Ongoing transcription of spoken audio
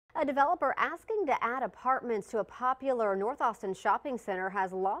A developer asking to add apartments to a popular North Austin shopping center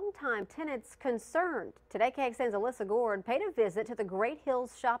has longtime tenants concerned. Today, KXAN's Alyssa Gord paid a visit to the Great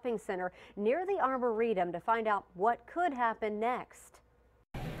Hills Shopping Center near the Arboretum to find out what could happen next.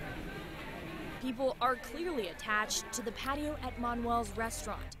 People are clearly attached to the patio at Manuel's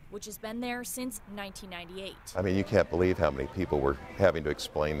restaurant, which has been there since 1998. I mean, you can't believe how many people we're having to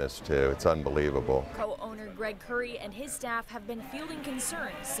explain this to. It's unbelievable. Co-owner Greg Curry and his staff have been fielding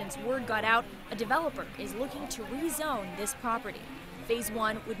concerns since word got out a developer is looking to rezone this property. Phase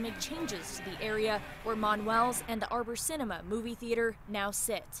 1 would make changes to the area where Manuel's and the Arbor Cinema movie theater now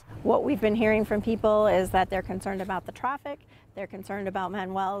sit. What we've been hearing from people is that they're concerned about the traffic, they're concerned about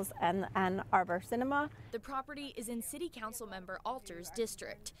Manuel's and Arbor Cinema. The property is in City Council member Alter's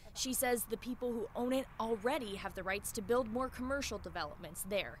district. She says the people who own it already have the rights to build more commercial developments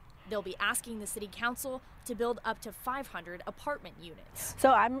there. They'll be asking the City Council to build up to 500 apartment units.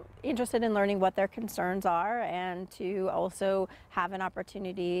 So I'm interested in learning what their concerns are and to also have an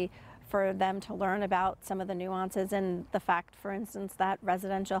opportunity for them to learn about some of the nuances and the fact, for instance, that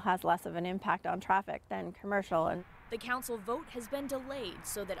residential has less of an impact on traffic than commercial. The council vote has been delayed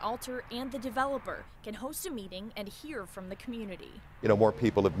so that Alter and the developer can host a meeting and hear from the community. You know, more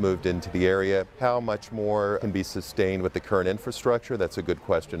people have moved into the area. How much more can be sustained with the current infrastructure? That's a good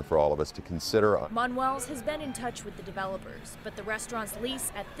question for all of us to consider. Manuel's has been in touch with the developers, but the restaurant's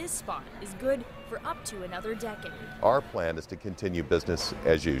lease at this spot is good for up to another decade. Our plan is to continue business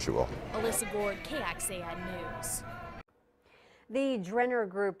as usual. Alyssa Gord, KXAN News. The Drenner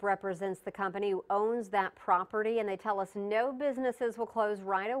Group represents the company who owns that property, and they tell us no businesses will close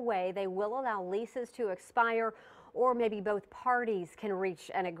right away. They will allow leases to expire, or maybe both parties can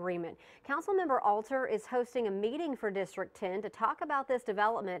reach an agreement. Councilmember Alter is hosting a meeting for District 10 to talk about this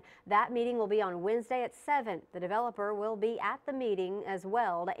development. That meeting will be on Wednesday at 7. The developer will be at the meeting as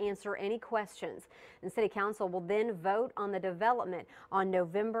well to answer any questions. And City Council will then vote on the development on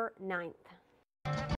November 9th.